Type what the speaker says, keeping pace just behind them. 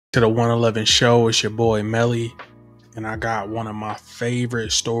To the 111 show. It's your boy Melly, and I got one of my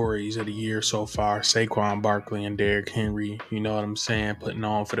favorite stories of the year so far. Saquon Barkley and Derrick Henry. You know what I'm saying? Putting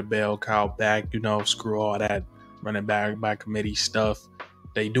on for the bell cow back. Screw all that running back by committee stuff.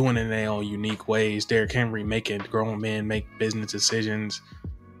 They doing it in their own unique ways. Derrick Henry making grown men make business decisions,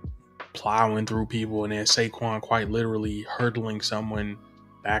 plowing through people, and then Saquon quite literally hurdling someone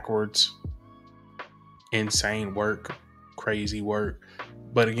backwards. Insane work, crazy work.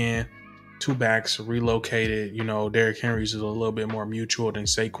 But again, two backs relocated. Derrick Henry's is a little bit more mutual than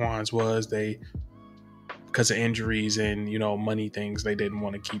Saquon's was. Because of injuries and, money things, they didn't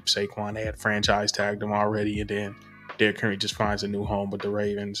want to keep Saquon. They had franchise tagged him already. And then Derrick Henry just finds a new home with the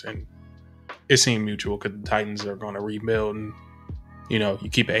Ravens. And it seemed mutual because the Titans are going to rebuild. And, you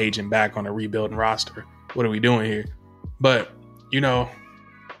keep an agent back on a rebuilding roster. What are we doing here? But,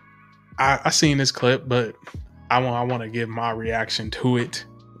 I seen this clip, but I want to give my reaction to it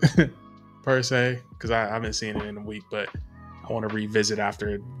per se, because I haven't seen it in a week, but I want to revisit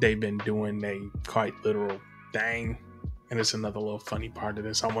after they've been doing a quite literal thing. And it's another little funny part of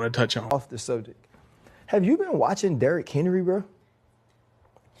this I want to touch on. Off the subject. Have you been watching Derrick Henry, bro?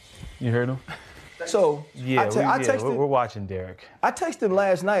 You heard him? So Yeah, we're watching Derrick. I texted him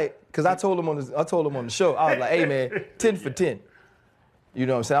last night because I told him on the show. I was like, hey man, 10 for 10. You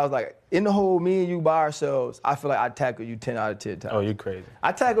know what I'm saying? I was like, in the hole, me and you by ourselves, I feel like I tackled you 10 out of 10 times. Oh, you're crazy.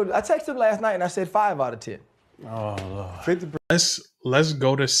 I texted him last night and I said 5 out of 10. Oh, Lord. 50%. Let's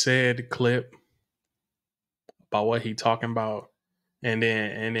go to said clip about what he talking about and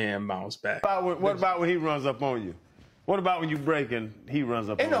then bounce back. What about when he runs up on you? What about when you break and he runs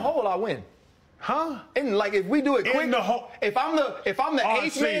up on you? In the hole, I win. Huh? And like if we do it quick, In the hole. if I'm the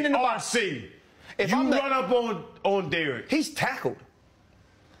eighth man in the box, if you run up on Derrick, he's tackled.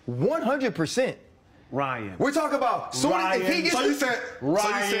 100%. Ryan. We're talking about Ryan. if he gets So you said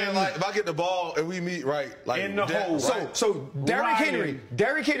Ryan. like if I get the ball and we meet right, like In the hole. right? So Derrick Henry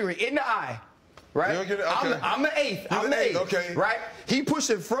in the eye, right? Okay. I'm the eighth. I'm the eighth. Okay. Right? He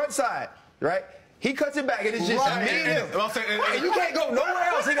pushing front side, right? He cuts it back and it's just Right. me and him. And you can't go nowhere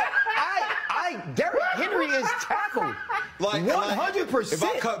else. Derrick Henry is tackled. Like 100%. If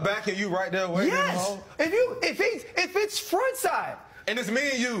I cut back and you right there waiting in the Yes. hole, If it's front side. and it's me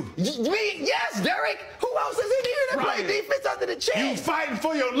and you. Yes, Derrick. Who else is in here that play defense under the chin? You fighting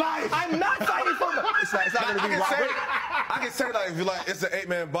for your life. I'm not fighting for the. It's not Like, going to be I can say like if you like it's an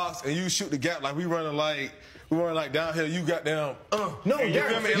 8-man box and you shoot the gap like we running like downhill. You got down. No, And you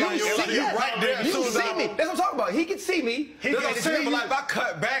Derrick, feel me? Like, you right there. as You soon as see I- me. That's what I'm talking about. He can see me. That's what I'm saying, but like if I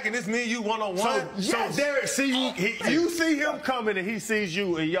cut back and it's me and you one-on-one. Yes. So Derrick, you see him coming and he sees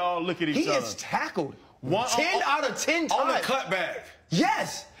you and y'all look at each He other. is tackled. One- 10 out of 10 times. On the cutback.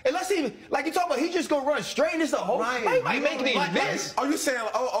 Yes. And let's see, like you talking about, he just gonna run straight into the hole. Right. He might make me miss. Are you saying?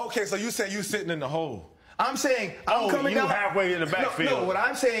 Oh, okay. So you saying you sitting in the hole? I'm saying I'm coming you down halfway in the backfield. No, what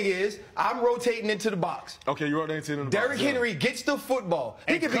I'm saying is I'm rotating into the box. Okay, you rotating in the Derrick box. Henry gets the football.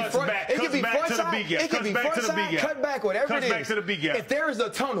 He And can be cuts front. back- It can cuts be back front to the side. B gap, It can cuts be back front to the B side, gap. cut back, whatever Cuts it is. back to the B gap. If there is a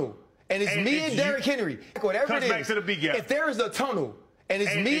tunnel and it's And me it's and you- Derrick Henry, whatever Cuts it is. back to the B gap. If there is a tunnel and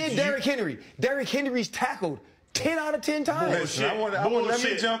it's And me it's and you- Derrick Henry's tackled 10 out of 10 times. Bullshit. I want let me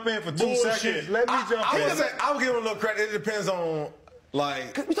Bullshit. jump in for 2 Bullshit. seconds. Let me jump in. I would give him a little credit. It depends on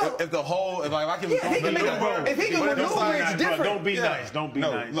like if the whole if I can. Yeah, he can make a, if he can maneuver, it's different. Don't be nice. Don't be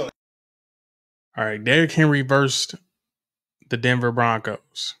nice. Look. All right, Derrick Henry versus the Denver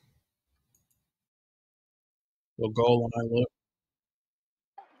Broncos. We'll goal line look.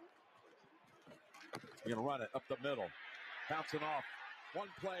 You're going to run it up the middle. Bouncing off one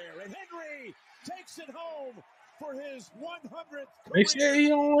player. And Henry takes it home for his 100th. They say he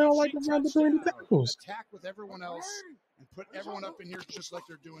don't like to run between the tackles. Attack with everyone else and put everyone up in here just like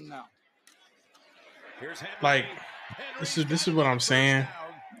they're doing now. Here's Henry. Like this is what I'm saying.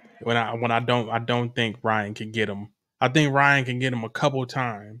 When I don't think Ryan can get him. I think Ryan can get him a couple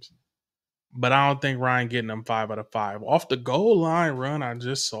times, but I don't think Ryan getting him 5 out of 5 off the goal line run. I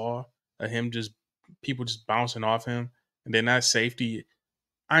just saw him people just bouncing off him, and then that safety.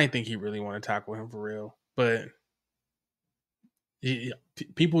 I didn't think he really want to tackle him for real, but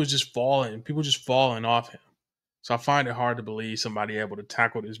people was just falling. People just falling off him. So I find it hard to believe somebody able to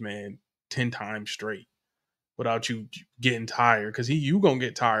tackle this man 10 times straight without you getting tired, because you gonna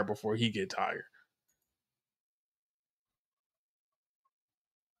get tired before he get tired.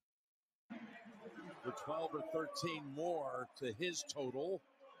 For 12 or 13 more to his total.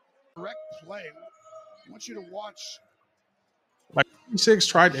 Direct play. I want you to watch. Like 6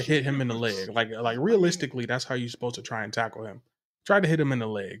 tried to hit him in the leg. Like realistically, that's how you're supposed to try and tackle him. Tried to hit him in the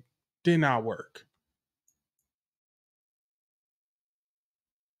leg. Did not work.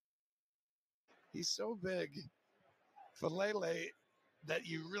 He's so big, Falele, that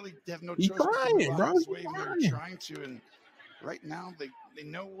you really have no He choice but to move trying, out bro. of his He way when you're trying. trying to. And right now, they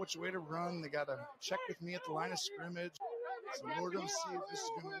know which way to run. They got to check with me at the line of scrimmage. So we're going to see if this is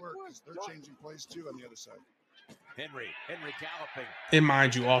going to work because they're changing plays too on the other side. Henry galloping. And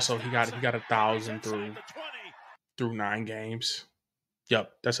mind you, also he got 1,000 through 9 games.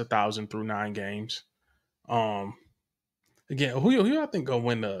 Yep, that's 1,000 through 9 games. Again, who I think gonna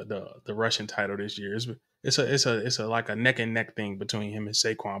win the rushing title this year? It's a like a neck and neck thing between him and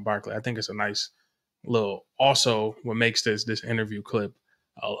Saquon Barkley. I think it's a nice little. Also, what makes this interview clip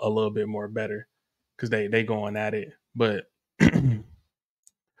a little bit more better because they going at it. But who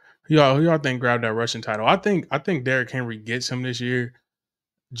y'all think grabbed that rushing title? I think Derrick Henry gets him this year,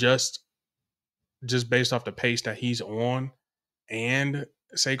 just based off the pace that he's on, and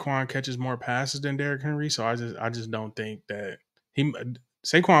Saquon catches more passes than Derrick Henry. So I just don't think that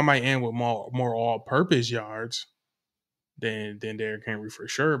Saquon might end with more all purpose yards than Derrick Henry for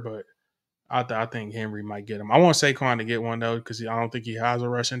sure. But I think Henry might get him. I want Saquon to get one though because I don't think he has a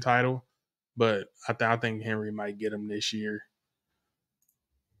rushing title. But I think Henry might get him this year.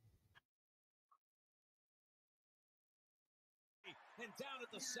 And down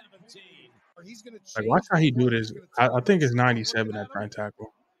at the 17. He's going to Like watch how he do this. I think it's 97 at right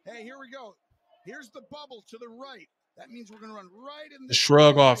tackle. Hey, here we go. Here's the bubble to the right. That means we're going to run right in the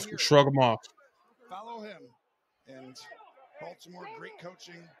Shrug right off, here. shrug him off. Follow him. And Baltimore, great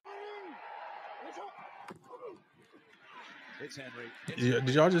coaching. It's Henry.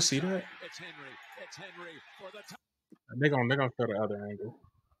 Did y'all just see that? It's Henry for the touchdown. They're gonna show the other angle.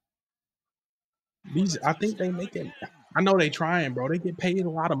 I think they make it. I know they trying, bro. They get paid a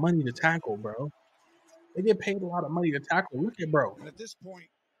lot of money to tackle, bro. They get paid a lot of money to tackle. Look at bro. And at this point,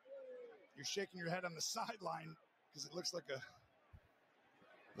 you're shaking your head on the sideline because it looks like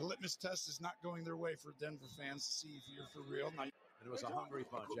the litmus test is not going their way for Denver fans to see if you're for real. Now, It was a hungry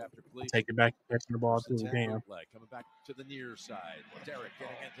punch after Cleveland. Take it back, catching the ball too. Damn. Bootleg, coming back to the near side. Derrick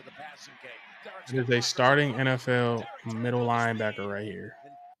getting into the passing game. It is a starting NFL middle linebacker right here.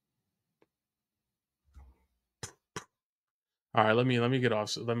 All right, let me get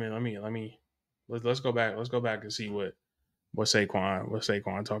off. Let's go back. Let's go back and see what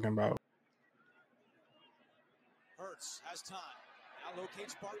Saquon talking about. Hurts has time. Now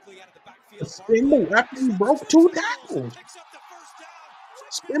locates Barkley out of the backfield. Spin move after he broke 2 tackles.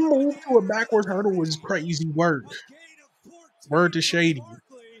 Spin move to a backwards hurdle was crazy work. Word to Shady. Out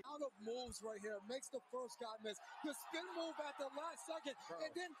of moves right here. Makes the first guy miss. The spin move at the last second. Bro.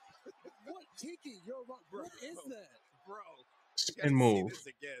 And then what? Tiki, you're right. What is that? Bro. Spin move.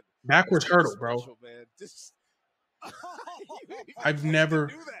 Backwards hurdle, bro. I've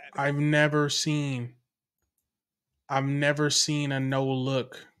never seen a no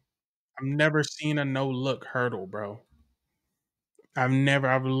look. I've never seen a no look hurdle, bro. I've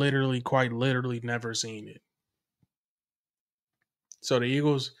quite literally never seen it. So the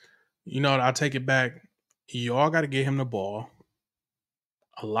Eagles, I'll take it back. Y'all got to get him the ball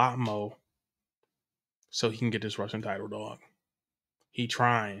a lot more so he can get this rushing title, dog. He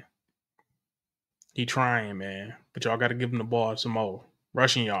trying, man. But y'all got to give him the ball some more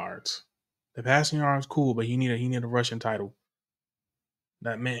rushing yards. The passing yards cool, but he need a rushing title.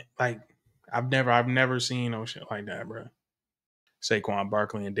 That man, like I've never seen no shit like that, bro. Saquon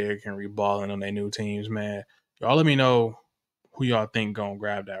Barkley and Derrick Henry balling on their new teams, man. Y'all let me know who y'all think gonna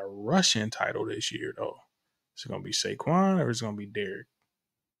grab that rushing title this year, though. Is it gonna be Saquon or is it gonna be Derrick?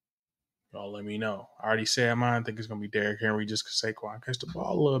 Y'all let me know. I already said mine. I think it's gonna be Derrick Henry just because Saquon catch the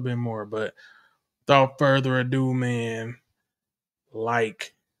ball a little bit more. But without further ado, man,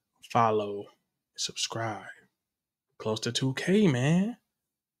 like, follow, subscribe. Close to 2K, man.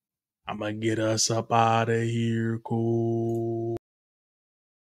 I'm gonna get us up out of here. Cool.